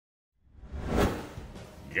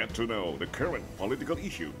Get to know the current political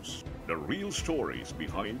issues, the real stories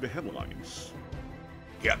behind the headlines.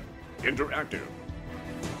 Get interactive.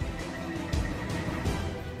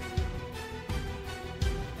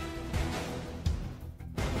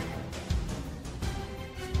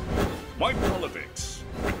 My Politics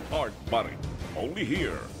with Barrit, only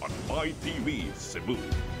here on My TV Cebu.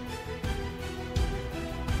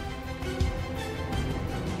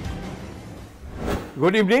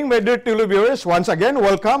 Good evening, my dear televiewers. Once again,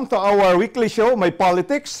 welcome to our weekly show, My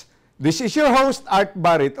Politics. This is your host,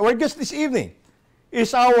 Barrit. Our guest this evening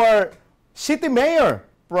is our city mayor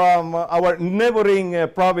from our neighboring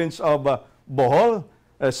province of Bohol,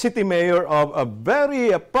 city mayor of a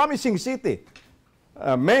very promising city.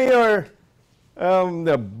 Mayor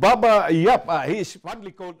Baba Yap. He is fondly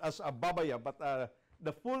called as Baba Yap, but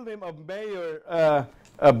the full name of Mayor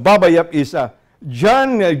Baba Yap is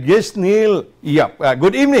John Geesnell Yap.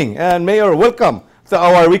 Good evening, and Mayor, welcome to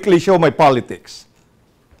our weekly show, My Politics.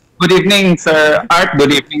 Good evening, Sir Art. Good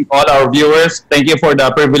evening, all our viewers. Thank you for the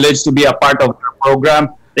privilege to be a part of your program.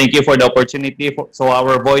 Thank you for the opportunity, so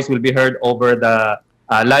our voice will be heard over the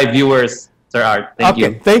live viewers, Sir Art. Thank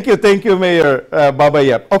you. Thank you, Mayor Baba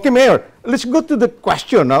Yap. Okay, Mayor, let's go to the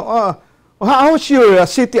question now. How's your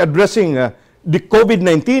city addressing the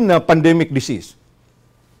COVID-19 pandemic disease?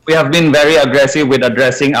 We have been very aggressive with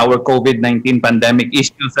addressing our COVID-19 pandemic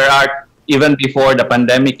issue, Sir Art. Even before the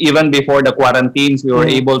pandemic, even before the quarantines, we were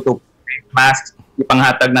able to create masks.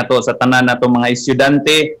 Ipanghatag na to sa tanan na to mga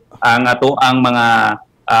estudyante, ang ato ang mga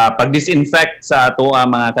pag-disinfect sa ato ang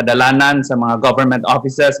mga kadalanan sa mga government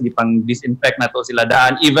offices, ipang-disinfect na to sila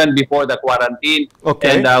daan even before the quarantine.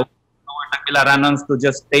 Okay. And our Tagbilaranons to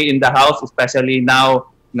just stay in the house, especially now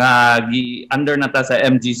nga under na ta sa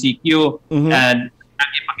MGCQ and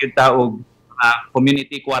ipakita og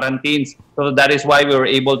community quarantines. So that is why we were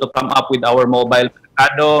able to come up with our mobile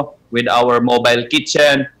mercado, with our mobile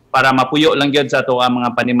kitchen, para mapuyo lang yun sa ato ang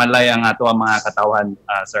mga panimalay ang ato ang mga katawan,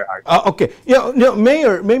 Sir Art. Okay.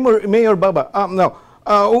 Mayor Baba,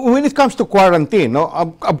 when it comes to quarantine,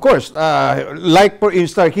 of course, like for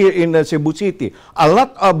instance here in Cebu City, a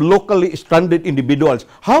lot of locally stranded individuals.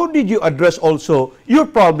 How did you address also your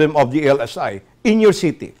problem of the LSI in your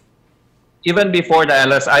city? Even before the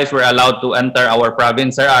LSIs were allowed to enter our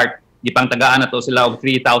province, Sir Art, ipangtagaan na to sila og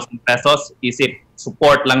 3,000 pesos. Isip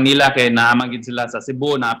support lang nila kay naamagid sila sa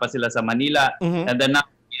Cebu, naapa sila sa Manila, and then now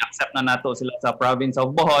i-accept na nato sila sa province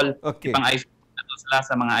of Bohol. Okay. Ipang-isolate na to sila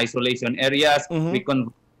sa mga isolation areas. We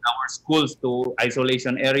convert our schools to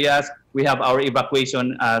isolation areas. We have our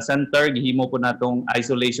evacuation center, gihimo po natong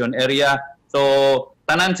isolation area. So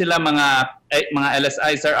tanan sila mga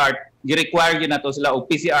LSI, Sir Art, gi-require yun na to sila o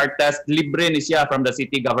PCR test, libre ni siya from the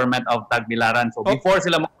city government of Tagbilaran. So before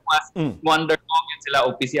sila makumas, mo-undergo yun sila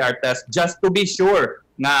o PCR test just to be sure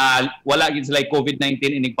nga wala yun sila COVID-19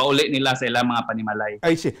 inigpauli nila sa ilang mga panimalay.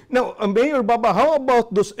 I see. Now, Mayor Baba, how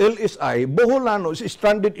about those LSI, Boholanos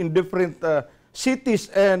stranded in different cities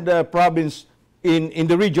and province in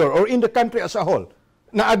the region or in the country as a whole?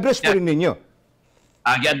 Na-address po rin ninyo?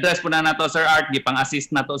 I-address po na nato, Sir Art, gipang-assist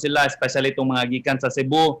na to sila, especially itong mga gikan sa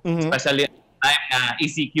Cebu, especially time nga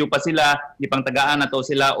ECQ pa sila, gipang-tagaan na to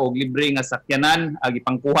sila o libre nga sakyanan,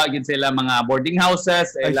 gipang-kuha gid sila mga boarding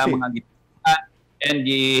houses, sila mga gitan, and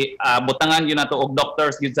butangan yun na to og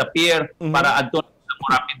doctors gid sa pier para adto na mo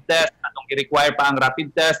rapid test, atong gi-require pa ang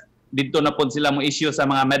rapid test, dito na po sila mo issue sa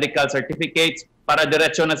mga medical certificates para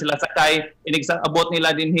diretso na sila sakay. Inig sa abot nila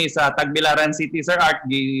dinhi sa Tagbilaran City, Sir Art,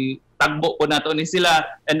 tagbo po nato ni sila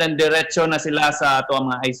and then diretso na sila sa ato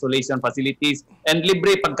mga isolation facilities and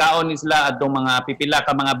libre pagkaon ni sila atong mga pipila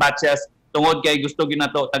ka mga batches tungod kay gusto gyud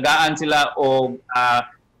nato tagaan sila o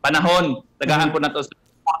panahon tagaan po nato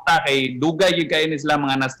suporta kay dugay gyud kay ni sila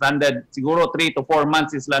mga na-stranded, siguro 3 to 4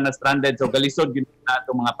 months sila na-stranded, so galisod gyud na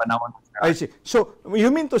atong mga panahon. I see. So you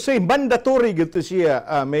mean to say mandatory gyud to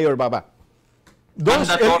siya, Mayor Baba? Those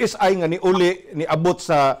LSI nga ni uli ni abot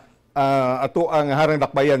sa ato ang harang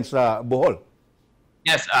dakbayan sa Bohol.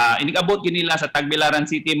 Yes, inigabot ginila sa Tagbilaran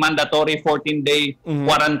City mandatory 14-day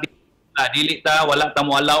quarantine. Dili ta wala ta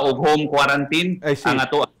moala og home quarantine. Ang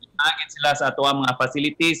ato agit sila sa ato ang mga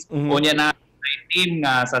facilities. Unya na team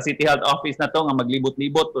nga sa City Health Office na to nga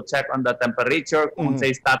maglibot-libot to check on the temperature kung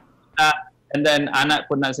say status na. And then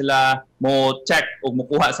anak po na sila mo check o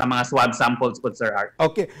mukuha sa mga swab samples po, Sir Art.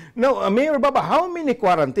 Okay. Now, Mayor Baba, how many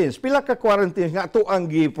quarantines? Pila ka quarantines nga ito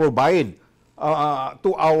ang gi-provide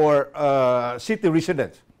to our city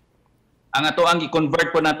residents? Ang ato ang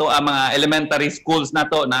i-convert po na to ang mga elementary schools na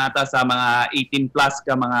to na ata sa mga 18 plus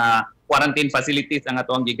ka mga quarantine facilities ang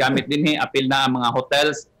ato ang gigamit dinhi. Apil na ang mga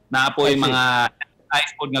hotels na po yung mga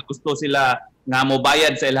ice food nga gusto sila nga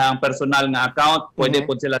mobayad sa ilang personal nga account, pwede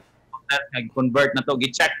po sila convert na to,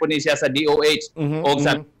 gi-check po ni siya sa DOH o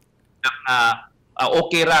sa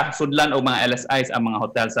okay ra sudlan o mga LSIs ang mga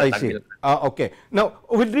hotel sa Tagbilaran. Okay. Now,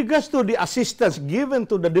 with regards to the assistance given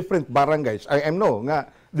to the different barangays, I know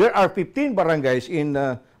nga there are 15 barangays in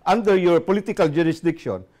under your political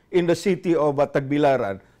jurisdiction in the city of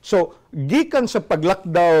Tagbilaran. So, gikan sa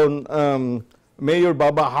pag-lockdown, Mayor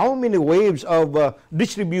Baba, how many waves of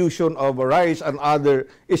distribution of rice and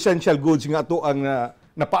other essential goods nga to ang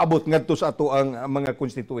napaabot ngadto sa ato ang mga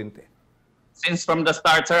konstituente? Since from the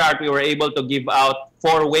start, Sir Art, we were able to give out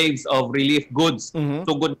 4 waves of relief goods.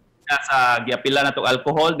 So good sa giapila na to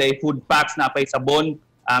alcohol, day food packs na pay sabon.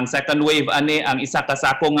 Ang second wave ani ang isa ka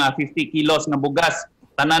sako nga 50 kilos nga bugas.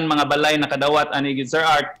 Tanan mga balay nakadawat ani gid Sir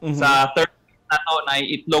Art. Sa third na to na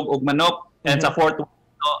itlog ug manok, and sa fourth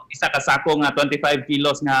isa ka sako nga 25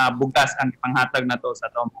 kilos nga bugas ang panghatag na to sa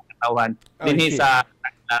atong katawan dinhi sa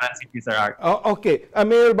Tagbilaran City, Sir Art. Okay.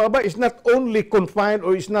 Mayor Baba is not only confined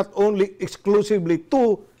or is not only exclusively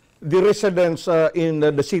to the residents in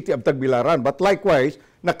the city of Tagbilaran, but likewise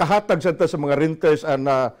nakahatag sa mga renters and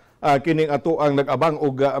kining ato ang nag-abang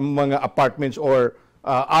og mga apartments or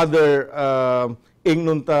other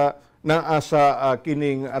ingnunta na sa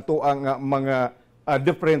kining ato ang mga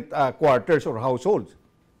different quarters or households.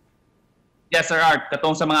 Yes, Sir Art.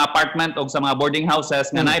 Katong sa mga apartment o sa mga boarding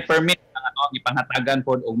houses nga na-permit ang ipanghatagan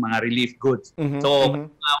po og mga relief goods. So,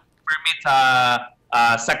 permit sa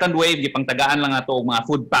second wave, gipangtagaan lang ato og mga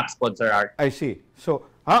food packs po, Sir Art. I see.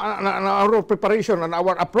 So, our preparation and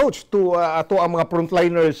our approach to ato ang mga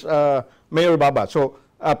frontliners, Mayor Baba. So,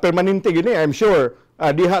 permanente gini, I'm sure,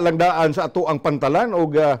 diha lang daan sa ato ang pantalan o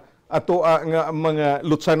ato ang mga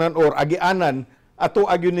lutsanan or agianan, ato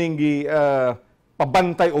agyuning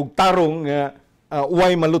pabantay og tarong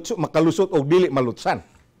way makalusot og dili malutsan.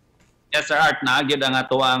 Yes, Sir Art, naagid ang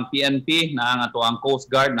ato ang PNP, na ang ato ang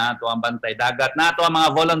Coast Guard, na ato ang bantay dagat, na ato ang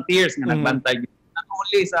mga volunteers nga nagbantay. Not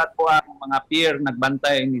only sa ato ang mga peer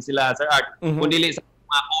nagbantay ni sila, Sir Art, kundi sa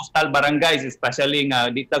mga coastal barangays, especially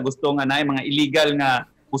nga dito gusto nga na mga illegal nga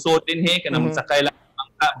pusot din kanang sakay lang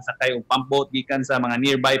bangka, sakay og pamboat gikan sa mga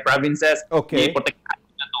nearby provinces. Okay. Iprotektahan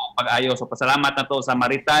na to pag-ayo. So pasalamat na to sa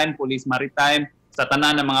Maritime, Police Maritime, sa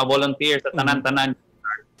tanan ng mga volunteers, sa tanan-tanan.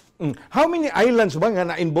 How many islands ba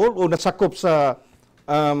nga na-involve o nasakop sa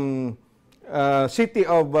city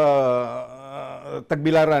of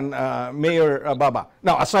Tagbilaran, Mayor Baba?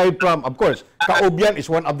 Now, aside from, of course, Kaobyan is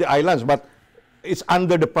one of the islands, but it's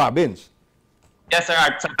under the province. Yes, Sir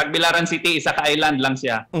Art. Sa Tagbilaran City, isa ka island lang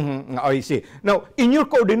siya. I see. Now, in your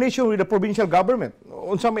coordination with the provincial government,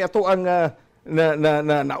 unsa may ato ang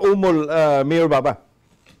naumol, Mayor Baba?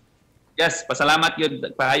 Yes, pasalamat yun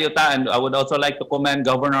paayo ta, and I would also like to commend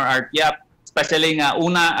Governor Art Yap, especially nga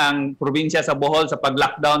una ang probinsya sa Bohol sa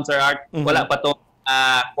pag-lockdown, Sir Art. Wala pa to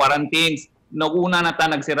quarantines. Nung una na ta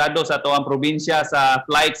nagsirado sa to ang probinsya sa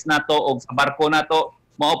flights na to o sa barko na to,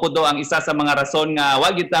 mao po do ang isa sa mga rason nga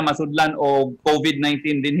wag kita masudlan og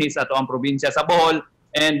COVID-19 dinhi sa to ang probinsya sa Bohol.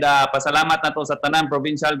 And pasalamat na to sa tanan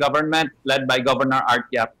provincial government led by Governor Art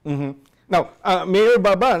Yap. Now, Mayor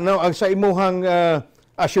Baba, now ang sa imuhang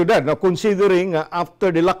syudad, now considering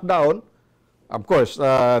after the lockdown, of course,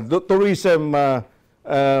 the tourism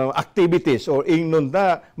activities or ingnon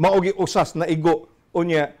na maogi usas na igo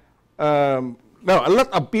unya, now a lot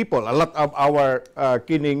of people, a lot of our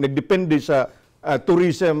kining nagdepende sa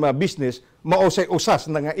tourism business mausay usas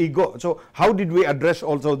na nga igo. So how did we address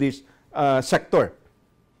also this sector?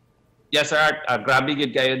 Yes, Sir Art, grabe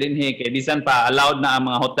gid kayo din kay bisan pa allowed na ang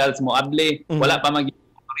mga hotels mo abli, wala pa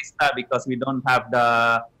turista because we don't have the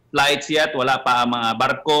flights yet, wala pa ang mga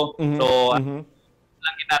barko. So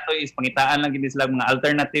lang ginato is pangitaan lang gid sila mga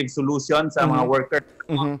alternative solution sa mga workers.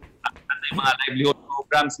 Natay mga livelihood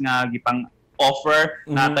programs nga gipang offer,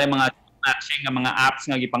 natay mga matching nga mga apps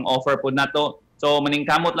nga gipang offer pud nato. So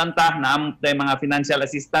maningkamot lang ta na amtay mga financial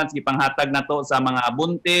assistance gipanghatag nato sa mga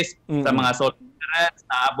buntis, sa mga sole parents,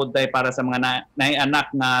 naabot tay para sa mga anak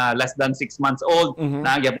na less than 6 months old,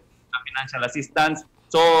 na financial assistance.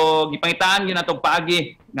 So gipangitaan gyud nato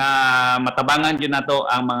paagi nga matabangan gyud nato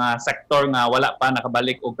ang mga sektor nga wala pa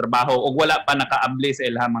nakabalik og trabaho o wala pa nakaabli sa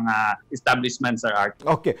ilang mga establishments, Sir Art.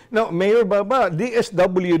 Okay. Now, Mayor Baba,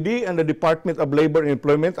 DSWD and the Department of Labor and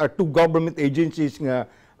Employment are two government agencies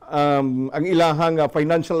nga ang ilahang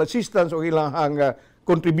financial assistance o ilahang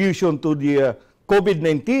contribution to the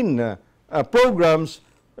COVID-19 programs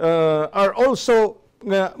are also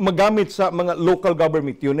magamit sa mga local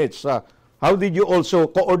government units. How did you also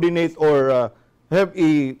coordinate or have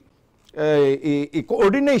a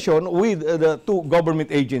coordination with the two government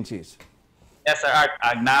agencies? Yes, Sir Art,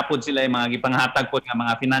 naapod sila yung mga gipanghatag po nga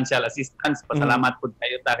mga financial assistance. Pasalamat po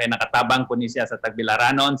kayo ta kay nakatabang po ni siya sa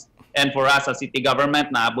Tagbilaranons. And for us, sa city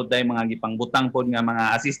government, naabot tayo mga gipangbutang po nga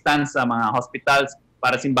mga assistance sa mga hospitals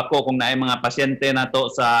para simbako kung naay mga pasyente na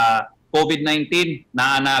to sa COVID-19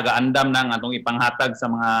 na nagaandam ng atong ipanghatag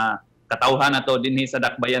sa mga katawhan na to dinhi sa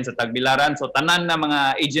dakbayan sa Tagbilaran. So tanan na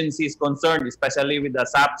mga agencies concerned, especially with the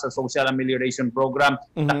SAP sa Social Amelioration Program,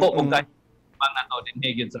 nako kung na to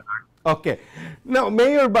dinhi Sir Art. Okay. Now,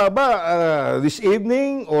 Mayor Baba, this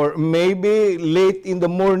evening or maybe late in the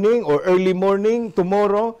morning or early morning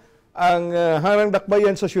tomorrow, ang harang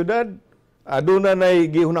dakbayan sa syudad, doon na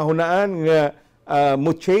gihunahunaan nga mo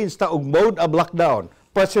change ta og mode of lockdown.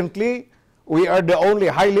 Presently, we are the only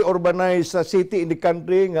highly urbanized city in the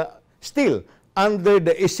country nga still under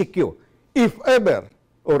the ECQ. If ever,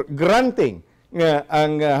 or granting nga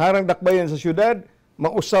ang harang dakbayan sa syudad,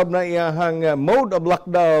 mausab na iyahang mode of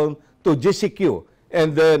lockdown to GCQ.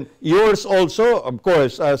 And then yours also, of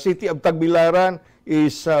course, City of Tagbilaran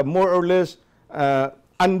is more or less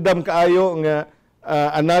andam kaayo nga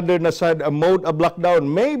another na sad mode of lockdown.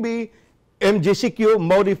 Maybe MGCQ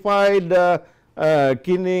modified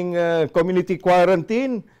kining community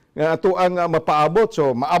quarantine nga ato ang mapaabot.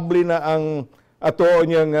 So maabli na ang ato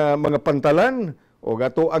niyang mga pantalan o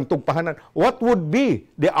ato ang tugpahanan. What would be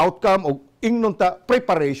the outcome of ingnon ta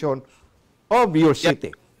preparation of your city?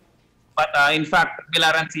 Yep. But in fact,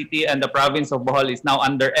 Tagbilaran City and the province of Bohol is now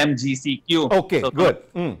under MGCQ. Okay, so, good.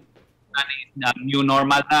 New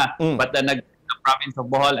normal na. But the province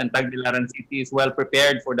of Bohol and Tagbilaran City is well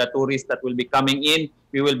prepared for the tourists that will be coming in.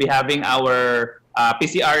 We will be having our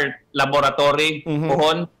PCR laboratory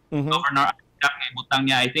pohon. Governor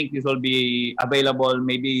butang niya. I think this will be available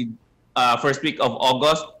maybe first week of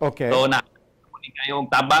August. Okay. So na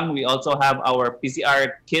kayong tabang, we also have our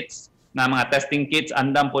PCR kits na mga testing kits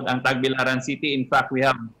andam pod ang Tagbilaran City. In fact, we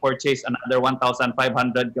have purchased another 1,500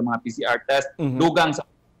 ka mga PCR test. Dugang sa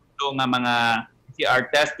nga mga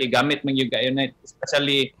PCR test kay gamit man yung gayon,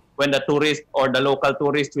 especially when the tourist or the local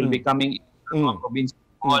tourist will be coming in the province of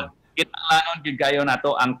Bohol. Kinahanglan gyud gayon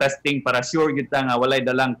nato ang testing para sure gyud nga walay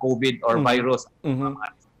dalang COVID or virus.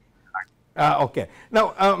 Okay.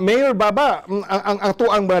 Now, Mayor Baba, ang ato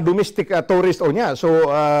ang mga domestic tourist o niya. So,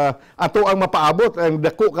 ato ang mapaabot ang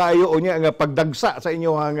dako kayo o niya nga pagdagsa sa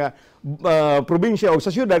inyo ang probinsya o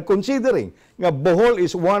sa syudad, considering nga Bohol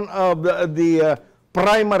is one of the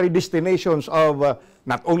primary destinations of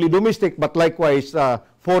not only domestic but likewise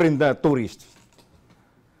foreign tourists.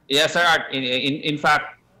 Yes, sir Art. In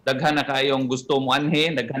fact, daghan na kayong gusto mo anhi,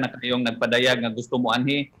 daghan na kayong nagpadayag nga gusto mo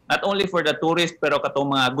anhi. Not only for the tourist, pero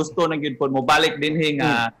katong mga gusto na gyud po mo balik dinhi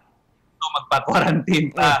nga magpa-quarantine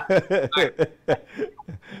ta.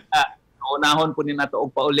 Unahon po ni nato og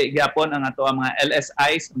pauli gyapon ang ato ang mga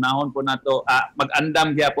LSIs, unahon po nato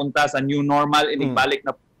mag-andam gyapon ta sa new normal ining balik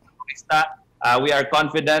na turista. We are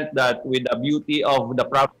confident that with the beauty of the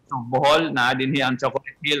province of Bohol, na dinhi ang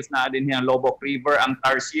Chocolate Hills, na dinhi ang Lobok River, ang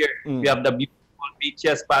Tarsier, we have the beautiful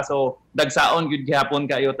beaches pa. So dagsaon gyud gihapon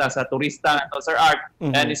kayo ta sa turista to Sir Art.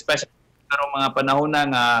 And especially karong mga panahon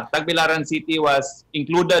nga Tagbilaran City was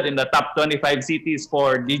included in the top 25 cities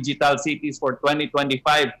for digital cities for 2025.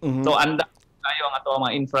 So anda kayo ang ato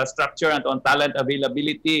mga infrastructure, ato ang talent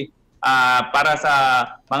availability para sa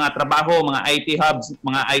mga trabaho, mga IT hubs,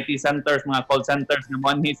 mga IT centers, mga call centers na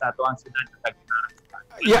monhi sa ato ang siyudad sa Tagbilaran.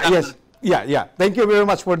 Yes. Yeah. Thank you very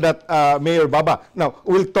much for that, Mayor Baba. Now,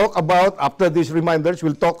 we'll talk about, after these reminders,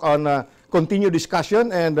 we'll talk on continued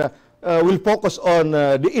discussion and we'll focus on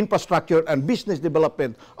the infrastructure and business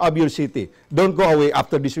development of your city. Don't go away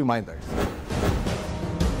after these reminders.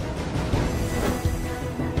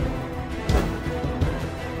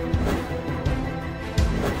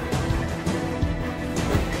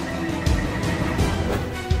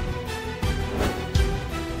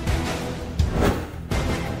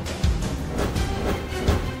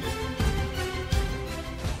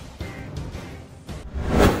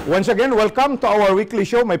 Once again, welcome to our weekly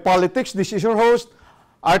show, My Politics. This is your host,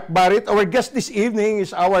 Art Barrit. Our guest this evening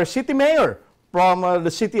is our city mayor from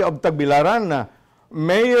the city of Tagbilaran,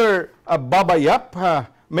 Mayor Baba Yap.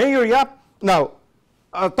 Mayor Yap, now,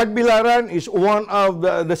 Tagbilaran is one of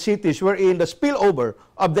the cities wherein the spillover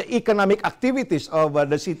of the economic activities of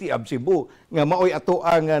the city of Cebu, nga maoy ato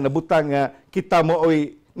ang nabutang kita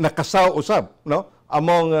maoy nakasaw usab, no,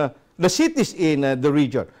 among the cities in the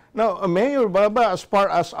region. Now, Mayor Baba, as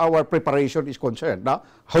far as our preparation is concerned, now,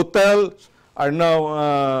 hotels are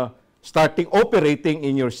now starting operating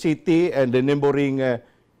in your city and the neighboring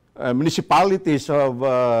municipalities of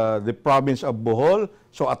the province of Bohol.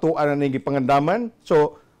 So, ato na ning gipangandaman.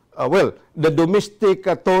 So, the domestic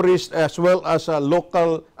tourists as well as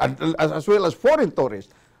local as well as foreign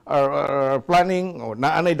tourists are planning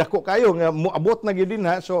naanay dako kayo nga moabot na gyud din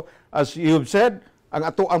ha. So as you've said, ang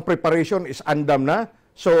ato ang preparation is andam na.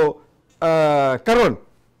 So karon,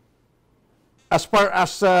 as far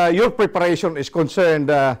as your preparation is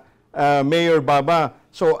concerned, Mayor Baba,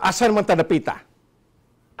 so asan man ta napita?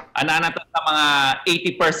 Ana na to sa mga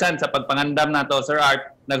 80% sa pagpangandam nato, Sir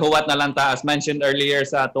Art. Naghuwat na lang ta as mentioned earlier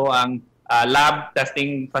sa ato ang lab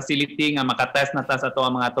testing facility nga makatest na ta sa ato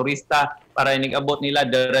ang mga turista para inigabot nila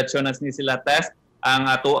diretso na ni sila test. Ang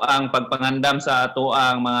ato ang pagpangandam sa ato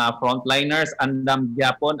ang mga frontliners, andam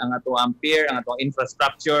gyapon ang ato ang pier, ang ato ang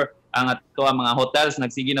infrastructure, ang ato ang mga hotels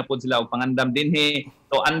nagsige na pud sila og pangandam dinhi.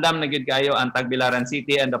 So andam na gyud kayo ang Tagbilaran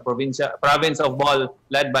City and the province of Bohol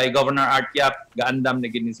led by Governor Art Yap, gaandam na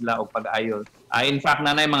gyud sila og pag-ayo. In fact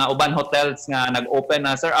nanay mga uban hotels nga nag-open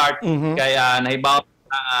na, Sir Art, kaya nahibaw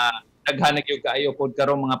daghan na gyud kayo pud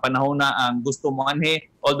karong mga panahon na ang gusto mo anhi.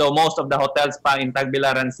 Although most of the hotels pa in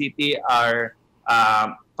Tagbilaran City are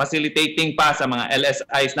facilitating pa sa mga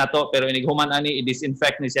LSIs na to, pero inighuman ani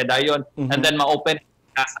i-disinfect ni siya dayon and then ma-open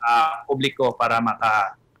sa publiko para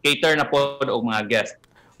maka-cater na po og mga guests.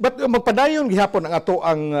 But magpadayon gihapon ang ato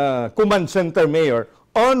ang command center, Mayor,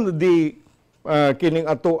 on the kining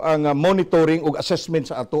ato ang monitoring ug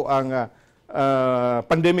assessment sa ato ang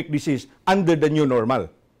pandemic disease under the new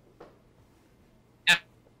normal.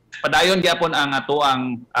 Padayon gihapon ang ato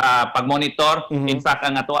ang pag-monitor. In fact,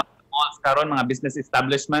 ang ato malls karon, mga business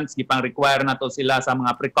establishments, gipang require na to sila sa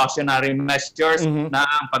mga precautionary measures na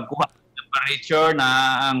ang pagkuha ng temperature, na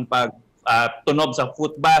ang pagtunob sa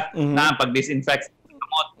foot bath, na ang pag-disinfect sa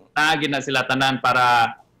gamot, na gina sila tanan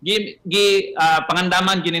para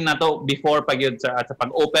pangandaman ginin na to before pagyud sa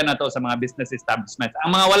pag-open na to sa mga business establishments.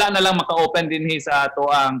 Ang mga wala na lang maka-open dinhi sa ato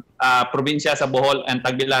ang probinsya sa Bohol and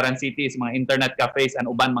Tagbilaran City, mga internet cafes and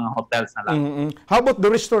uban mga hotels na lang. How about the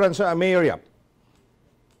restaurants, Mayor Yap?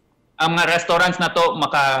 Ang mga restaurants na to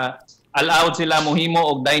maka-allowed sila mohimo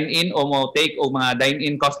og dine-in o mo take og mga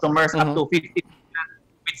dine-in customers up to 50%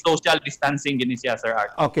 with social distancing gini siya, Sir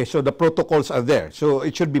Art. Okay, so the protocols are there. So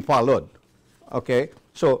it should be followed. Okay.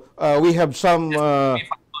 So we have some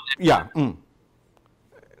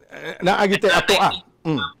naagite ato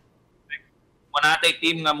Muna natin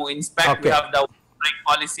team nga mo inspect. Okay. We have the break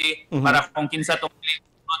policy para kung kinsa tong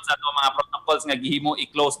sa to mga protocols nga gihimo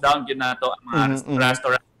i-close down gyud nato ang mga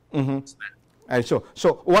restaurant. Ay, so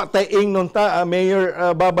what taing nun ta,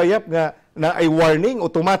 Mayor Babayap, nga na ay warning,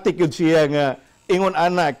 automatic yun siya nga ingon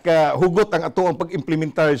anak, hugot ang ato ang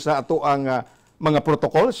pag-implementar sa ato ang mga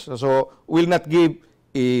protocols. So, will not give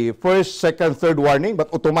a first, second, third warning,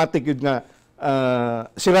 but automatic yun nga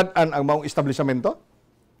sirad-an ang maong establishmento?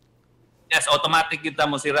 Yes, automatic yun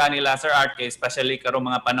mo sira nila, Sir Art, especially karong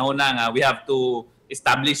mga panahon na nga, we have to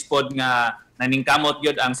establish pod nga naningkamot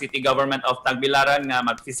gyud ang City Government of Tagbilaran nga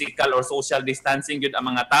mag-physical or social distancing gyud ang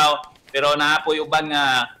mga tao, pero naapoy uban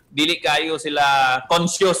nga dili kayo sila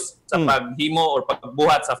conscious sa paghimo or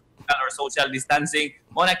pagbuhat sa physical or social distancing.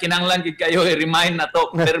 Mo na kinahanglan gyud kayo i-remind na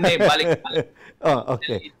to, perme balik.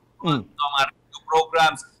 Okay. Mga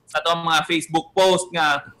programs sa to mga Facebook post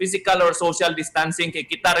nga physical or social distancing kay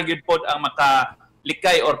kita ra gyud pod ang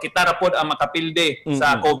makalikay or kita ra pod ang makapilde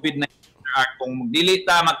sa COVID-19. Kung dili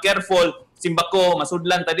ta mag-careful, simbako,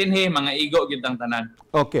 masudlan ta dinhi, mga igo gyud ang tanan.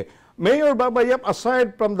 Okay. Mayor Babayap,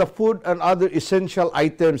 aside from the food and other essential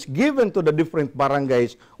items given to the different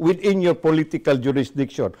barangays within your political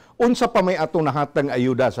jurisdiction, unsa pa may ato nahatang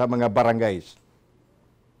ayuda sa mga barangays?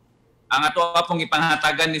 Ang ato pong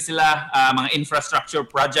ipanghatagan ni sila mga infrastructure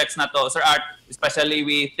projects na to, Sir Art, especially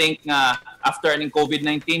we think nga after ning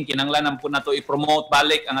COVID-19 kinahanglan po na to i-promote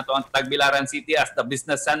balik ang ato ang Tagbilaran City as the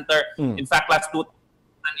business center. In fact, last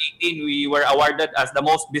 2018 we were awarded as the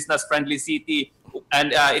most business friendly city,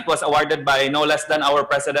 and it was awarded by no less than our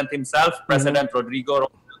president himself, President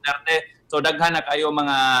Rodrigo Duterte. So daghan na kayo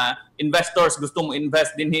mga investors gusto mo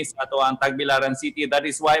invest dinhi sa ato ang Tagbilaran City. That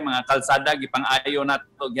is why mga kalsada gipang-ayo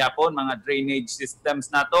nato gyapon, mga drainage systems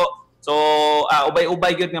nato. So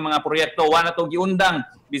ubay-ubay gyud nga mga proyekto wa na to giundang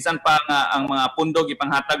bisan pa nga ang mga pundo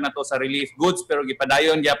gipanghatag nato sa relief goods, pero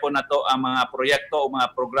gipadayon gyapon nato ang mga proyekto o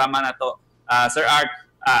mga programa nato. Sir Art,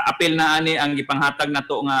 apil na ani ang gipanghatag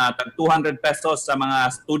nato nga tag 200 pesos sa mga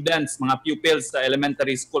students, mga pupils sa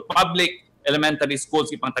elementary school, public elementary schools,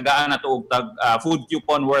 ipangtagaan na to og food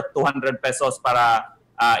coupon worth 200 pesos para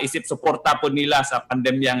isip suporta po nila sa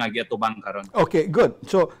pandemya nga giatubang karon. Okay, good.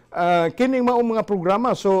 So kining maong mga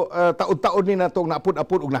programa, so taod-taod ni natong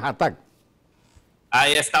naapod-apod og nahatag.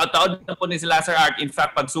 Yes, taod-taod na po ni sila, Sir Art. In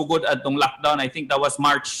fact, pagsugod atong lockdown, I think that was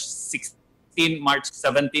March 16 March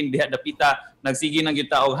 17 diha dapita nagsigi nang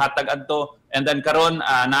kita og hatag adto, and then karon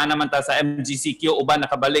naa naman ta sa MGCQ, uban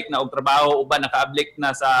nakabalik na og trabaho, uban nakaablik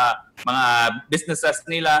na sa mga businesses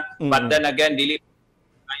nila, but then again dili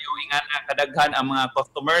kayo ingan nga kadaghan ang mga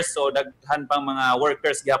customers, so daghan pang mga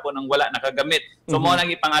workers gyapon ang wala nakagamit. So mo nang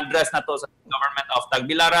ipang-address nato sa government of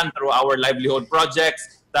Tagbilaran through our livelihood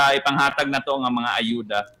projects, ta ipanghatag nato nga mga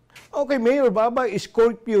ayuda. Okay, Mayor Baba, is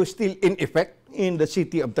curfew still in effect in the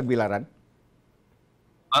city of Tagbilaran?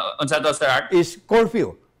 Unsa to, Sir Art? Is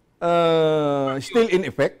curfew still in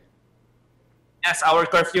effect? Yes, our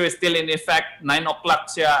curfew is still in effect. 9 o'clock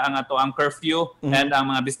siya ang ato ang curfew, and ang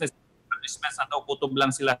mga business establishments nato kutob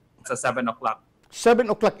lang sila sa 7 o'clock. 7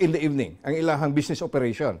 o'clock in the evening ang ilahang business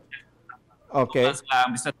operation. Okay. Sila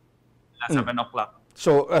ang business 7 o'clock.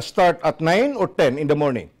 So start at 9 or 10 in the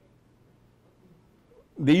morning?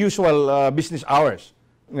 The usual business hours.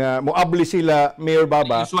 Moabli sila, Mayor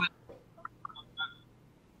Baba.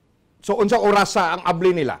 So unsa orasa ang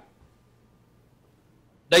abli nila?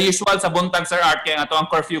 The usual sa buntag, Sir Art, kaya ato ang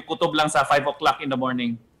curfew kutob lang sa 5 o'clock in the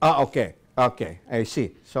morning. Okay. Okay, I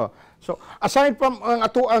see. So aside from ang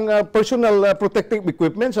ato ang personal protective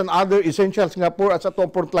equipments and other essentials nga po as ato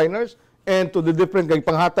frontliners and to the different kay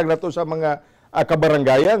panghatag nato sa mga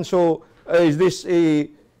kabarangayan. So is this a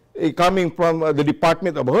coming from the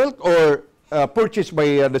Department of Health or purchased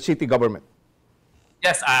by the city government?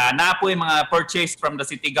 Yes, naa po yung mga purchase from the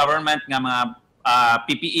city government nga mga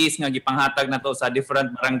PPEs nga gipanghatag nato sa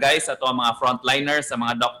different barangays, ato ang mga frontliners, sa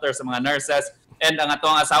mga doctors, sa mga nurses, and ang ato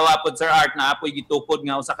ang asawa pod, Sir Art, naa po gitukod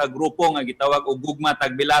nga usa ka grupo nga gitawag og Gugma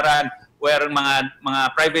Tagbilaran, where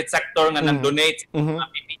mga private sector nga nang-donate sa mga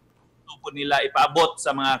PPE po nila ipaabot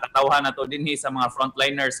sa mga katawhan nato dinhi sa mga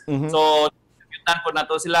frontliners. So po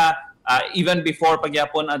nato sila even before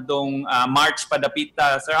pagyapon adtong March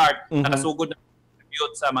padapita, Sir Art, nakasugod na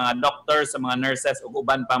contribute sa mga doctors, sa mga nurses ug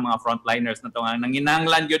uban pa mga frontliners nato nga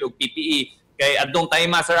nanginahanglan gyud og PPE kay adtong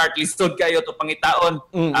time, Sir Art, lisod kayo to pangitaon.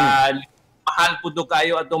 Mahal pud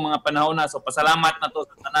kayo adtong mga panahon na, so pasalamat nato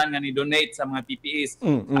sa tanan nga ni donate sa mga PPEs.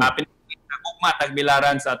 Gugma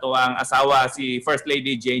Tagbilaran sa ato ang asawa si First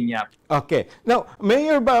Lady Jane Yap. Okay. Now,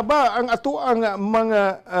 Mayor Baba, ang ato ang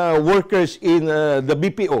mga workers in the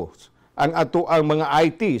BPOs, ang ato ang mga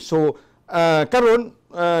IT. So, karon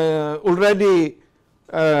already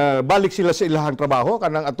balik sila sa ilahang trabaho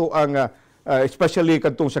kanang ato ang especially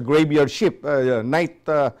kadtong sa graveyard shift, night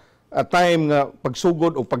time nga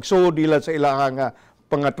pagsugod o pagsuod nila sa ilahang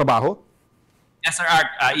pangatrabaho. Yes, Sir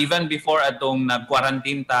Art, even before atong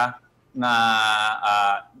nag-quarantine ta nga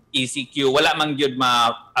ECQ, wala man gyud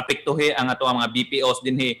maapektuhi ang ato ang mga BPOs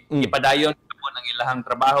dinhi. Ipadayon po ang ilahang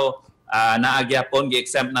trabaho, naagyapon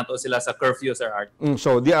gi-exempt nato sila sa curfew, Sir Art.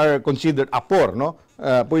 So they are considered apor, no?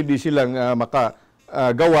 Pwede silang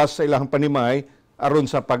makagawas sa ilahang panimay aron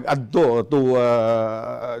sa pag-adto to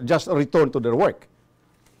just return to their work.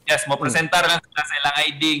 Yes, mo presentar lang sila sa ilang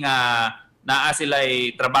ID nga naa sila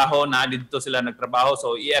trabaho, naa dito sila nagtrabaho,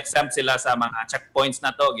 so i-exempt sila sa mga checkpoints na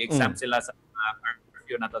to, i-exempt sila sa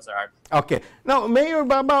curfew na to, Sir Art. Okay. Now, Mayor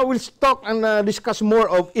Baba, we'll talk and discuss more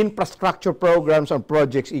of infrastructure programs and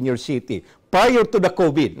projects in your city prior to the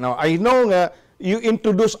COVID. Now, I know you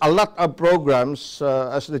introduced a lot of programs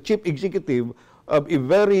as the chief executive of a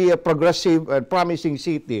very progressive and promising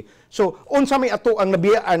city. So, unsa may ato ang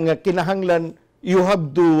nabiyaan nga kinahanglan you have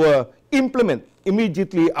to implement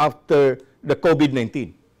immediately after the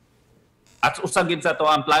COVID-19? At usag gid sa to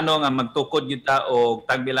ang plano nga magtukod gyud ta og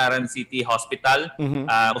Tagbilaran City Hospital.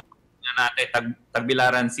 Nga natay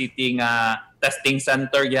Tagbilaran City nga testing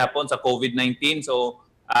center gyapon sa COVID-19. So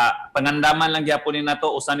pangandaman lang gyapon ni nato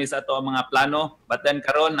usan ni sa to ang mga plano. But then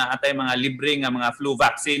karon na atay mga libre nga mga flu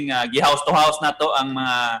vaccine nga gi-house to house nato ang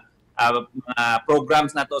mga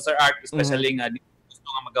programs nato, Sir Art, especially nga gusto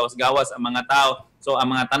nga magawas-gawas ang mga tao. So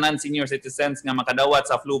ang mga tanan senior citizens nga makadawat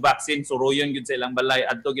sa flu vaccine, suruyon gyud sa ilang balay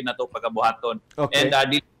adto gyud nato pagabuhaton. Okay. And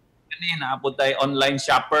dili naabot tay online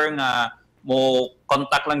shopper nga mo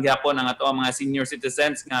contact lang gyapon ang ato ang mga senior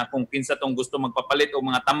citizens nga kung kinsa tong gusto magpapalit og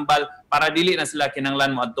mga tambal para dili na sila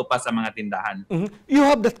kinahanglan mo adto pa sa mga tindahan. You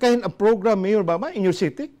have that kind of program, Mayor Baba, in your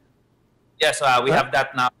city? Yes, we have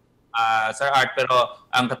that now, Sir Art, pero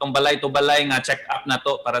ang katong balay to balay nga check up na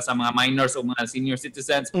to para sa mga minors o mga senior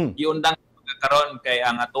citizens, giundang karon kay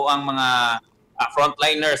ang ato ang mga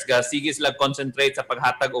frontliners ga sige sila concentrate sa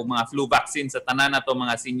paghatag og mga flu vaccine sa tanan nato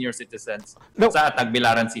mga senior citizens sa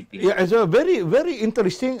Tagbilaran City. Yeah, it's a very very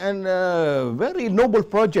interesting and very noble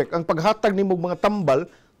project ang paghatag nimo mga tambal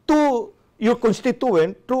to your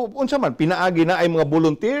constituent to unsa man pinaagi na ay mga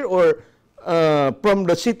volunteer or from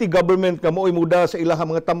the city government kamo ay muda sa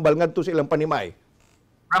ilahang mga tambal ngadto sa ilang panimay.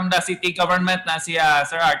 from the city government na siya,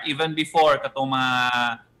 Sir Art, even before katong mga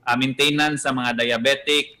maintenance sa mga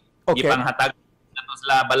diabetic, ipanghatag na to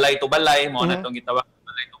sila balay to balay, mo na itong gitawag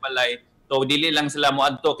balay to balay. So dili lang sila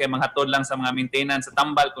moadto kay manghatod lang sa mga maintenance sa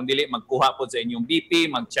tambal, kung dili magkuha pod sa inyong BP,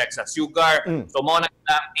 mag-check sa sugar. So mo na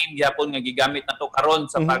ang team gyapon nga gigamit na to karon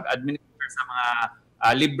sa pag-administer sa mga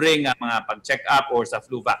libre nga mga pag-check up or sa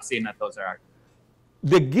flu vaccine na to, Sir Art.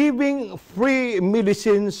 The giving free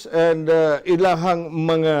medicines and ilahang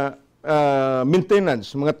mga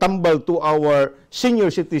maintenance, mga tambal to our senior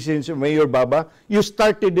citizens, Mayor Baba, you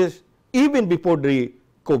started this even before the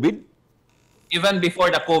COVID? Even before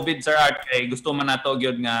the COVID, Sir Art, kay gusto man nato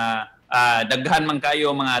gyud nga daghan man kayo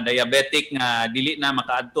mga diabetic nga dili na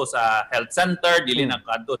makaadto sa health center, dili na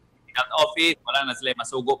makaadto sa health office, wala na sila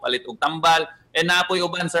masugo palit og tambal. And naapoy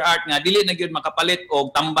uban, Sir Art, nga dili na gyud makapalit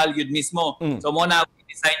og tambal gyud mismo. So mo na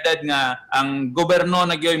decided nga ang gobyerno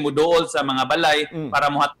na gyud muduol sa mga balay para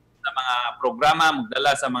mohatod sa mga programa,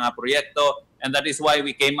 magdala sa mga proyekto, and that is why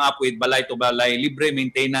we came up with balay to balay libre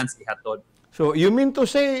maintenance ihatod. So you mean to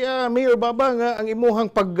say, Mayor Baba, nga ang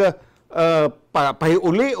imuhang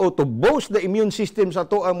pahiuli o to boost the immune system sa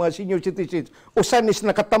to ang mga senior citizens, usanis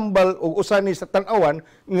nakatambal o usanis sa tanawan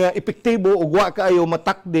nga epektibo o wa kaayo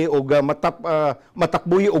matakde o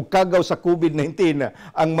matakbuhi o kagaw sa COVID-19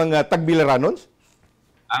 ang mga tagbilaranons?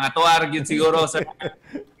 Ang atuar gyud siguro sa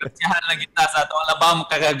grasyahan lang kita sa atong labang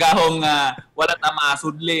kagagahong wala ta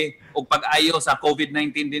masudli og pag-ayo sa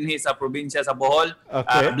COVID-19 dinhi sa probinsya sa Bohol.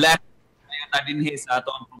 Bless ta dinhi sa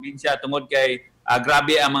atong probinsya tungod kay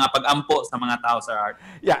grabe ang mga pag-ampo sa mga tao, Sir Art.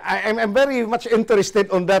 Yeah, I'm very much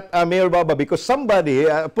interested on that, Mayor Baba, because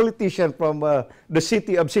somebody, a politician from the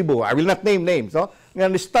city of Cebu, I will not name names, no?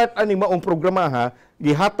 Nga ni-start ani maong programa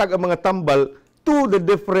gihatag ang mga tambal to the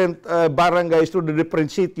different barangays, to the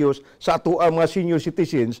different sitios sa ato ang mga senior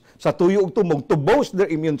citizens sa tuyo ug tumog to boost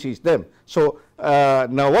their immune system. So,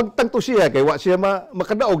 nawag tanto siya kay wa siya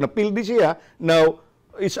makadaog na pildi siya. Now,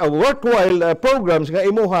 it's a worthwhile programs nga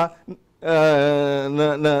imuha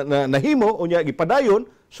nahimo unya gipadayon.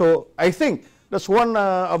 So I think that's one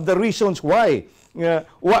of the reasons why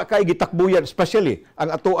wa kay gitakbuyan, especially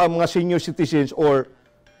ang ato ang mga senior citizens or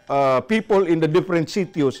people in the different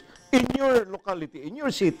sitios in your locality, in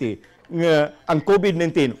your city, nga ang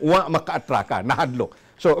COVID-19 wa makaatraka, nahadlok.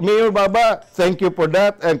 So Mayor Baba, thank you for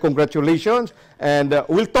that and congratulations, and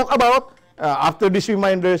we'll talk about after these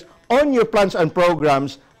reminders on your plans and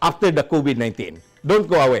programs after the COVID-19. Don't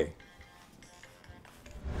go away.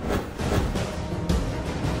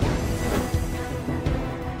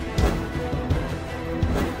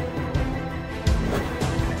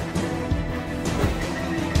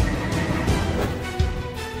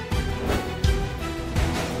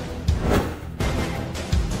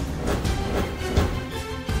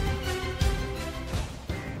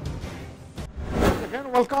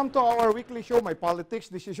 Welcome to our weekly show, My Politics.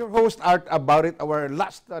 This is your host, Art Barrit, our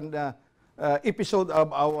last episode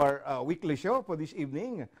of our weekly show for this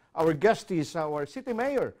evening. Our guest is our city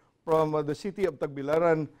mayor from the city of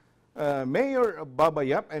Tagbilaran, Mayor Baba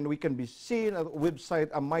Yap, and we can be seen at the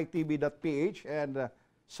website mytv.ph and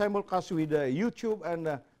simulcast with YouTube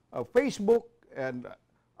and Facebook, and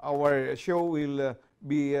our show will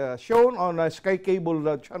be shown on Sky Cable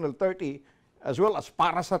Channel 30 as well as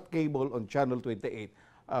Parasat Cable on Channel 28.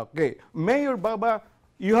 Okay, Mayor Baba,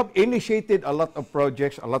 you have initiated a lot of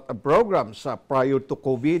projects, a lot of programs prior to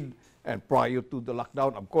COVID and prior to the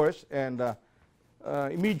lockdown, of course, and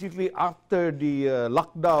immediately after the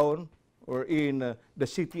lockdown or in the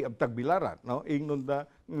city of Tagbilaran, no, ingnon da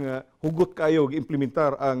hugot kayo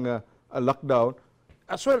implementar ang lockdown.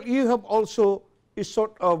 As well, you have also a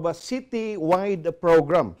sort of a city-wide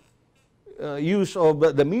program, use of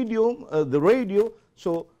the medium, the radio.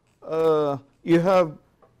 So you have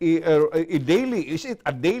a daily, is it a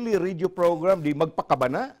daily radio program, di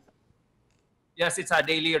magpakabana? Yes, it's a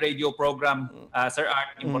daily radio program, Sir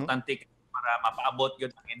Art. Importante para mapaabot yun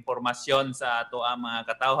ang informasyon sa ato ang mga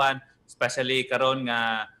katawhan, especially karon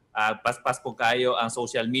nga paspas po kayo ang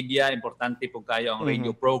social media, importante po kayo ang radio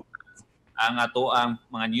programs, ang ato ang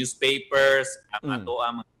mga newspapers, ang ato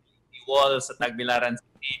ang mga walls sa Tagbilaran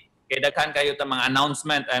City. Kaya daghan kayo ta mga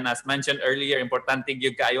announcement, and as mentioned earlier, importante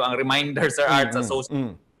gyud kayo ang reminder, Sir Art, sa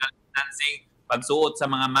social distancing, pagsuot sa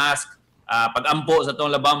mga mask, pag-ampo sa itong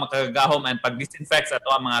labang makagagahom, and pag-disinfect sa ito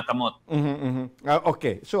ang mga kamot.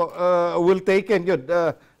 Okay, so we'll take it yun,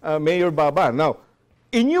 Mayor Baba. Now,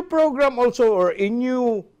 in your program also, or in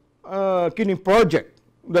your kining project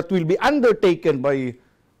that will be undertaken by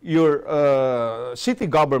your city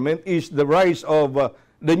government is the rise of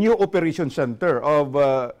the new operation center of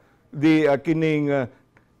the kining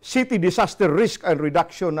City Disaster Risk and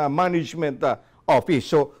Reduction Management Office.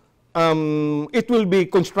 So it will be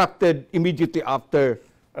constructed immediately after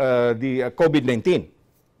the COVID-19.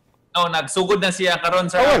 No, nagsugod na siya karon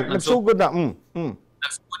sir. Nagsugod na.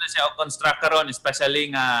 Nagsugod na siya og construct karon,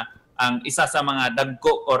 especially nga ang isa sa mga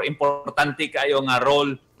dagko or importante kayo nga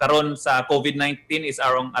role karon sa COVID-19 is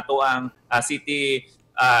ato ang city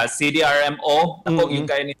CDRMO. Ako yung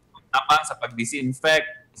kayo ni tapang sa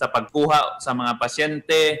pag-disinfect, sa pagkuha sa mga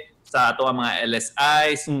pasyente, sa ato ang mga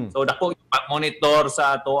LSIs. So dako yung pag-monitor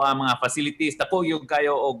sa ato ang mga facilities. Dako yung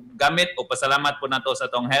kayo og gamit o pasalamat po nato sa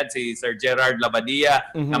atong head si Sir Gerard Labadia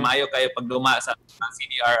na maayo kayo pagduma sa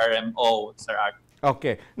CDRMO, Sir Art.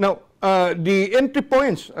 Okay. Now, the entry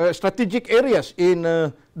points, strategic areas in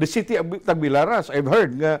the city of Tagbilaran, I've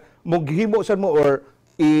heard nga moghimo sad mo or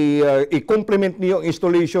i-complement niyo ang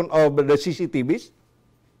installation of the CCTVs?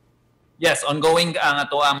 Yes, ongoing ang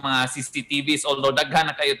ato ang mga CCTVs, although daghan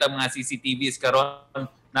na kayo ta mga CCTVs karon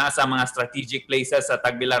na sa mga strategic places sa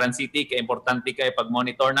Tagbilaran City, kay importante kay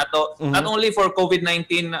pag-monitor nato not only for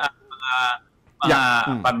COVID-19 mga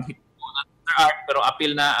paghitabo na art, pero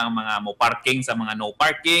apil na ang mga mo parking sa mga no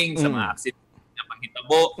parking, sa mga accident na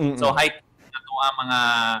paghitabo. So high nato ang mga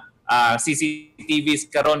CCTVs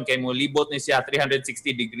karon kay mo libot ni siya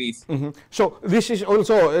 360 degrees. So this is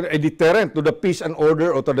also a deterrent to the peace and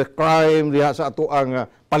order or to the crime diha sa ato ang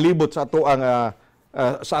palibot sa ato ang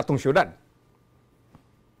sa atong syudad.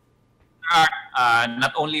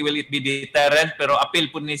 Not only will it be deterrent, pero apil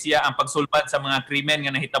po ni siya ang pagsulbad sa mga krimen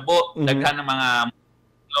nga nahitabo. Daghan ng mga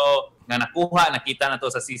nga nakuha, nakita na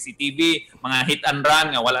to sa CCTV, mga hit and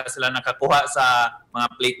run nga wala sila nakakuha sa mga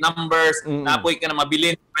plate numbers, napoy ka na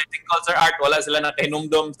mabilin critical, Sir Art, wala sila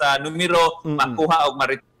nakahinumdom sa numero, makuha o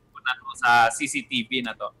ma-retrieve na to sa CCTV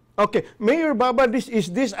na to. Okay, Mayor Baba,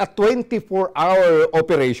 is this a 24-hour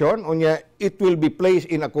operation? Unya, it will be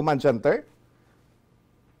placed in a command center?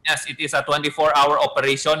 Yes, it is a 24-hour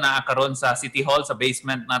operation na karon sa City Hall, sa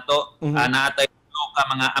basement na to. Naatay ka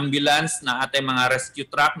mga ambulance, naatay mga rescue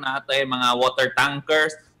truck, naatay mga water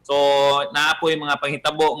tankers. So naapoy mga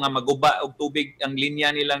panghitabo nga maguba og tubig ang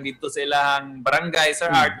linya nilang dito sa ilang barangay, Sir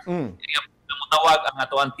Art. Namutawag ang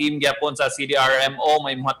ato ang team gyapon sa CDRMO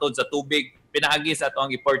may muhatod sa tubig pinaagi sa ato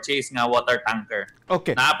ang i-purchase nga water tanker.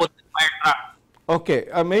 Okay. Naapot fire truck. Okay,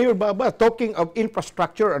 Mayor Baba, talking of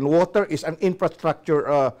infrastructure, and water is an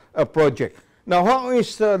infrastructure project. Now, how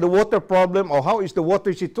is the water problem or how is the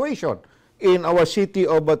water situation in our city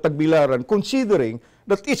of Tagbilaran, considering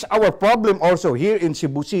that it's our problem also here in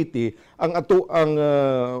Cebu City, ang ato ang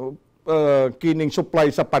kining supply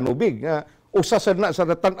sa panubig. Usa sad na sa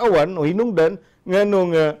tan-awan o hinungdan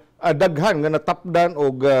nganong daghan nga natapdan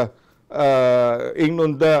og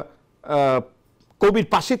ingnon the COVID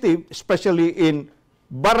positive, especially in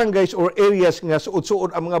barangays or areas nga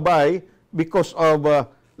suod-suod ang mga bahay because of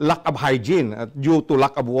lack of hygiene due to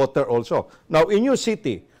lack of water also. Now, in your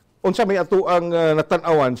city, unsa may ato ang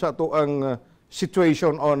natan-awan sa ato ang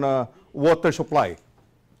situation on water supply?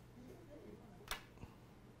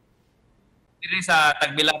 Diri sa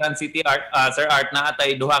Tagbilaran City, Sir Art,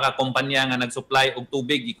 naatay duha ka kompanya nga nag-supply og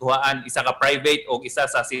tubig gikuhaan, isa ka private o isa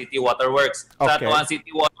sa City Waterworks. Sa ato ang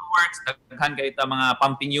City Waterworks, daghan kay ta mga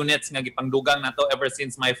pumping units nga gipangdugang nato ever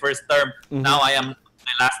since my first term. Now I am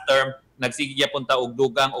my last term. Nagsigya punta og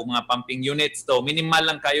dugang og mga pumping units. So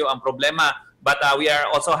minimal lang kayo ang problema. But we are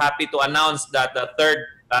also happy to announce that the third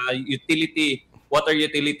water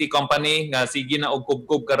utility company nga sige na og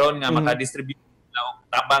kubkub karon nga maka-distribute na og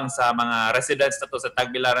tabang sa mga residents nato sa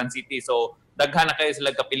Tagbilaran City. So daghan na kayo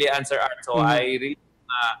sila kapilian, Sir Art. So I really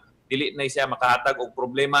dili na siya makahatag og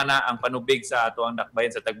problema na ang panubig sa ato ang dakbayan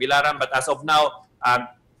sa Tagbilaran. But as of now,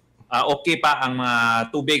 okay pa ang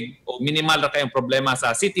tubig o minimal na kayong problema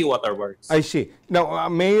sa City Waterworks. I see. Now,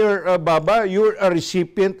 Mayor Baba, you're a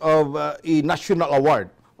recipient of a national award.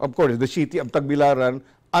 Of course, the City of Tagbilaran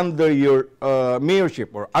under your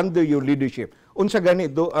mayorship or under your leadership. Unsa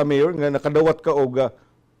ganito, Mayor, nga nakadawat ka og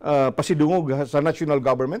pasidungog sa national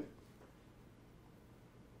government?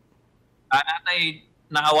 Natay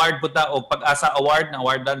na-award po ta o Pag-asa Award,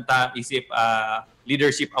 na-awardan ta isip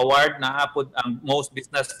Leadership Award, naapod ang Most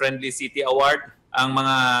Business Friendly City Award, ang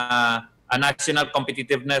mga National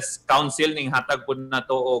Competitiveness Council ning hatag po na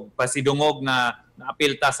to og pasidungog na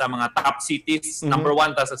naapil ta sa mga top cities. Number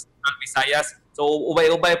 1 ta sa Central Visayas. So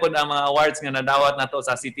ubay-ubay po ang mga awards nga nadawat nato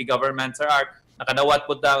sa city government, Sir Art. Nakadawat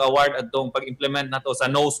po ta award adtong pag-implement nato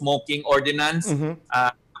sa No Smoking Ordinance.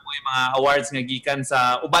 Yung mga awards nga gikan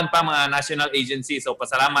sa uban pa mga national agencies. So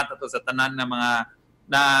pasalamat ato sa tanan na mga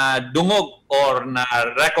na dungog or na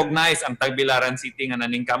recognize ang Tagbilaran City nga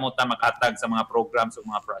naningkamot ta makatag sa mga programs o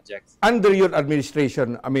mga projects. Under your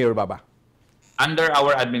administration, Mayor Baba? Under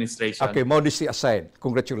our administration. Okay, modesty aside,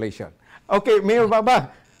 congratulations. Okay, Mayor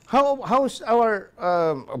Baba, how's our,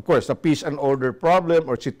 of course, the peace and order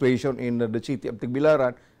problem or situation in the city of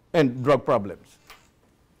Tagbilaran and drug problems?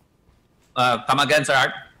 Come again, Sir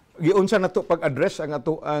Art? Giunsa na to pag-address ang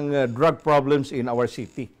drug problems in our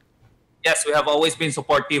city? Yes, we have always been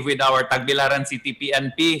supportive with our Tagbilaran City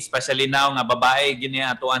PNP, especially now nga babae gini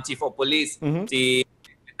ato ang Chief of Police, si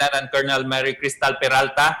Lieutenant Colonel Mary Cristal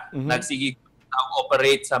Peralta, nagsigi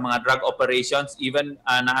operate sa mga drug operations. Even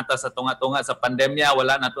naata sa tunga-tunga sa pandemya,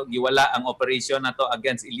 wala na to giwala ang operation nato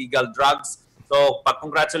against illegal drugs. So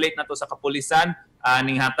pag-congratulate nato sa kapulisan,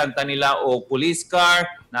 ninghatag ta nila o police car,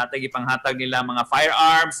 natay gipanghatag nila mga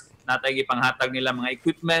firearms, natay gipanghatag nila mga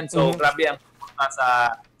equipment. So grabe ang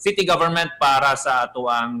sa city government para sa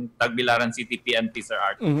atuang Tagbilaran City PNP, Sir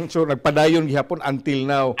Art. So nagpadayon gihapon until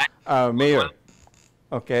now, Mayor.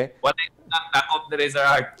 Okay. What is nakop there, Sir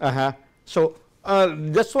Art? So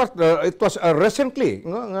that's what it was recently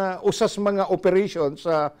nga usas mga operations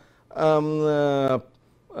sa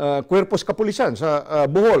kwerpos kapulisan sa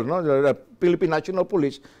Bohol, no, the Philippine National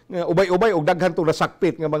Police, nga ubay-ubay og daghan tong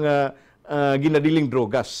nasakpit nga mga ginadiling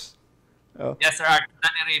drogas. Yes, Sir Art.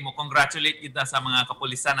 Naniri mo, congratulate kita sa mga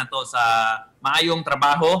kapulisan na to sa maayong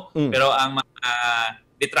trabaho. Pero ang mga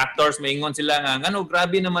detractors, maingon sila nga, ano,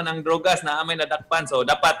 grabe naman ang drogas na amay nadakpan. So,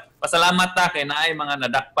 dapat pasalamat ta kay naay mga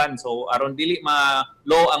nadakpan. So, aron dili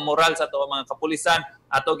ma-low ang moral sa to mga kapulisan,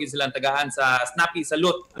 ato gid silang tagaan sa snappy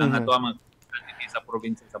salute ang ato mga sa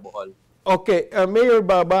probinsya sa Bohol. Okay, Mayor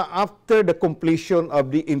Baba, after the completion of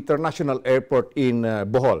the international airport in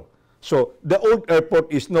Bohol, so the old airport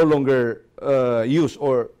is no longer used,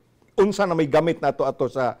 or unsa na may gamit nato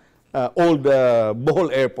ato sa old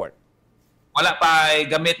Bohol airport? Wala pa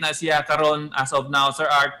gamit na siya karon as of now,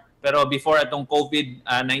 Sir Art, pero before atong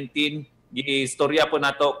COVID-19 giistorya po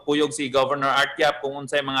nato kuyog si Governor Artyap kung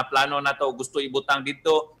unsay mga plano nato gusto ibutang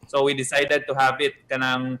dito. So we decided to have it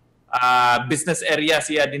kanang business area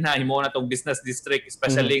siya dinha, himo na tong business district,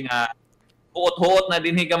 especially nga huot-huot na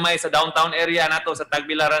dinhi gamay sa downtown area nato sa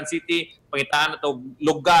Tagbilaran City, pangitaan nato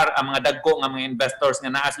lugar ang mga dagko nga mga investors nga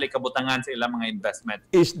naa sila kabutangan sa ilang mga investment.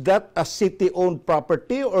 Is that a city-owned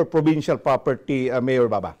property or provincial property, Mayor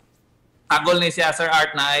Baba? Agol ni siya, Sir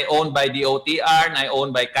Art, na ay owned by DOTR, na ay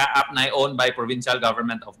owned by CAAP, na ay owned by Provincial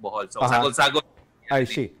Government of Bohol. So sagol-sagol. I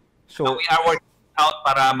see. So we are working out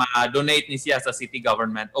para ma-donate ni siya sa city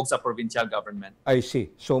government o sa provincial government. I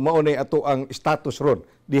see. So maunay ato ang status ron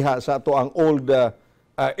diha sa ato ang old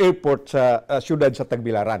airport sa siyudad sa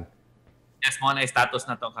Tagbilaran. Yes, mo na status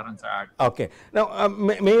na to karon, Sir Art. Okay. Now,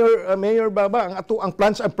 Mayor Baba, ang ato ang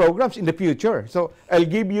plans and programs in the future. So I'll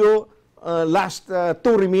give you last 2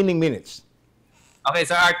 remaining minutes. Okay,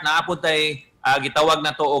 Sir Art, naapod tay gitawag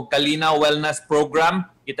na to og Kalinaw Wellness Program.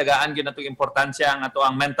 Gitagaan gyud nato importansya ang ato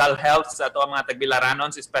ang mental health sa ato ang mga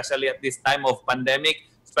Tagbilaranons, especially at this time of pandemic,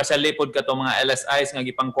 especially pud kato mga LSIs nga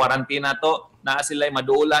gipang quarantine nato, naa sila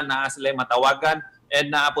maduulan, naa sila matawagan,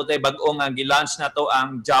 and naapod tay bag-o nga gi-launch nato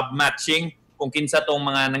ang job matching. Kung kinsa tong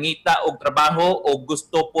mga nangita og trabaho o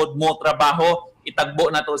gusto pod mo trabaho,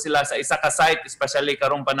 itagbo nato sila sa isa ka site, especially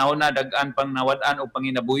karong panahon na daghan pang nawad-an og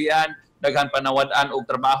panginabuhian, daghan pa nawad-an og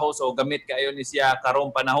trabaho, so gamit kayo ni siya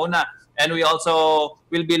karong panahon na. And we also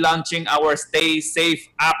will be launching our Stay Safe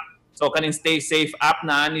app. So kaning Stay Safe app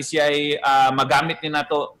na ni siya magamit ni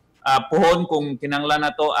nato puhon kung kinanglan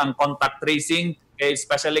nato ang contact tracing, kay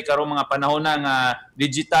especially karong mga panahon na nga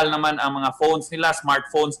digital naman ang mga phones nila,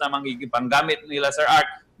 smartphones na panggamit nila, Sir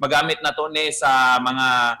Art. Magamit nato ni sa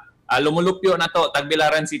mga lumulupyo nato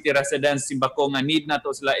Tagbilaran City residents simbako nga need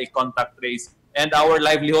nato sila i-contact trace. And our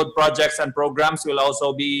livelihood projects and programs will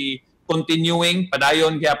also be continuing.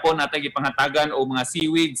 Padayon gyapon natay gipanghatagan og mga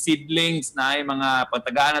seaweed seedlings na ay mga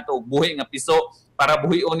pagtagaan nato og buhi nga piso para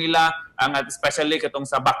buhion nila ang especially katong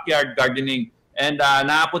sa backyard gardening. And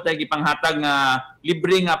naapot tay gipanghatag nga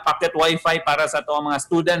libre nga pocket wifi para sa ato mga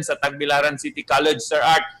students sa Tagbilaran City College, Sir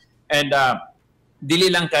Art. And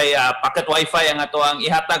dili lang kay pocket wifi ang ato ang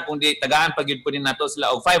ihatag, kundi tagaan pagyud po din nato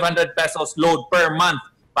sila og 500 pesos load per month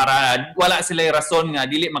para wala sila rason nga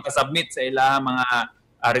dili makasubmit sa ila mga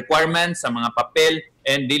requirements sa mga papel,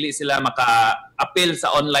 and dili sila maka-appeal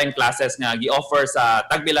sa online classes nga gi-offer sa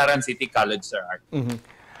Tagbilaran City College, Sir Art.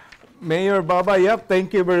 Mayor Baba, yep,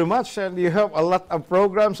 thank you very much. And you have a lot of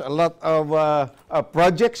programs, a lot of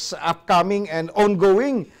projects upcoming and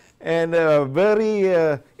ongoing, and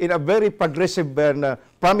in a very progressive and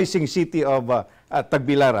promising city of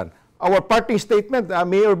Tagbilaran. our parting statement,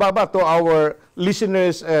 Mayor Baba, to our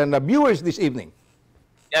listeners and viewers this evening.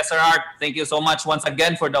 Yes, Sir Art. Thank you so much once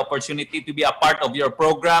again for the opportunity to be a part of your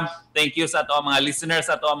program. Thank you sa ato mga listeners,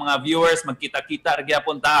 sa ato mga viewers. Magkita-kita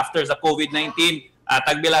gyapon ta after sa COVID-19.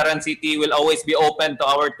 Tagbilaran City will always be open to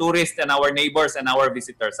our tourists and our neighbors and our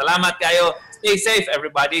visitors. Salamat kayo. Stay safe,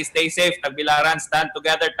 everybody. Stay safe. Tagbilaran, stand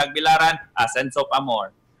together. Tagbilaran, a sense of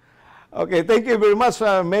amor. Okay, thank you very much,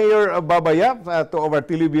 Mayor Babayap, to our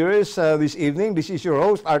televiewers this evening. This is your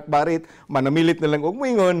host, Art Barrit. Manamilit na lang og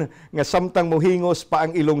moingon nga samtang mohingos pa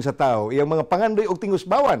ang ilong sa tao. Iyang mga pangandoy og tingos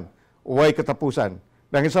bawan, way katapusan.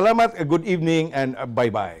 Dahil salamat, good evening and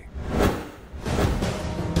bye-bye.